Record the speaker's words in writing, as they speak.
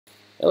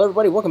Hello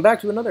everybody, welcome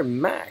back to another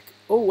Mac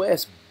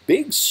OS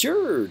Big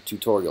Sur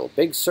tutorial.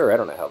 Big Sur, I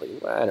don't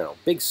know,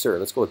 Big Sur,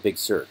 let's go with Big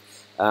Sur.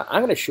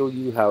 I'm going to show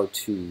you how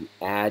to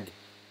add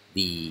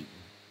the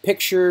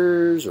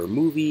pictures or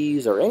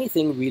movies or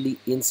anything really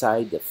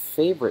inside the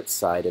favorite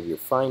side of your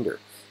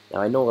Finder.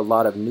 Now I know a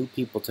lot of new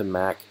people to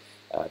Mac,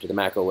 to the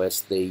Mac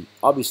OS, they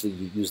obviously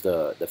you use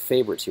the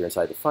favorites here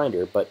inside the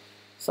Finder, but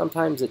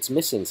sometimes it's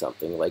missing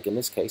something. Like in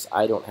this case,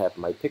 I don't have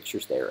my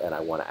pictures there and I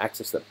want to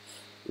access them.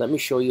 Let me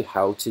show you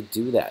how to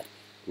do that.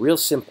 Real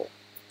simple.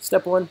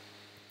 Step 1,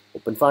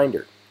 open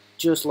Finder.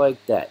 Just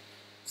like that.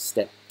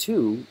 Step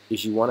 2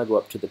 is you want to go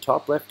up to the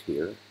top left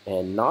here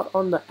and not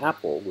on the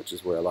Apple, which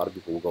is where a lot of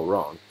people will go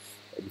wrong.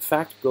 In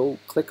fact, go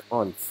click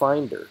on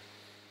Finder.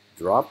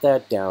 Drop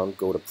that down,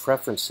 go to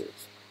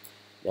Preferences.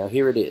 Now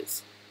here it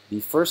is.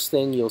 The first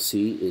thing you'll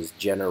see is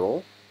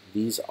General.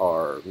 These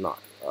are not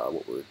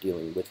what we're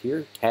dealing with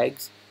here.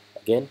 Tags,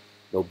 again,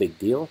 no big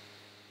deal.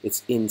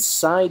 It's in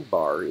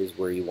Sidebar is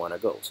where you want to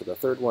go. So the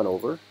third one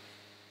over.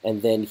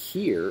 And then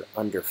here,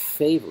 under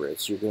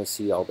Favorites, you're going to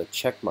see all the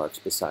check marks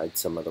beside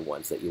some of the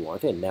ones that you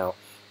want in. Now,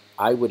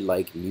 I would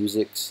like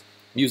music,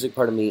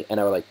 and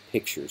I would like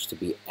pictures to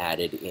be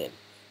added in.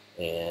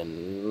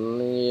 And,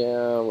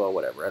 yeah, well,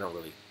 whatever. I don't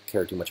really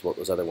care too much about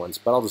those other ones,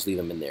 but I'll just leave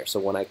them in there. So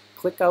when I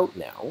click out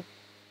now,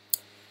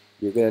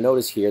 you're going to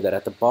notice here that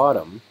at the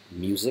bottom,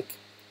 Music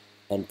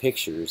and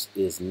Pictures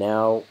is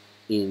now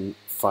in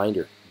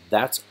Finder.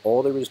 That's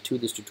all there is to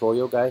this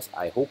tutorial, guys.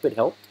 I hope it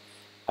helped.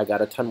 I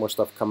got a ton more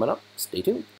stuff coming up. Stay tuned.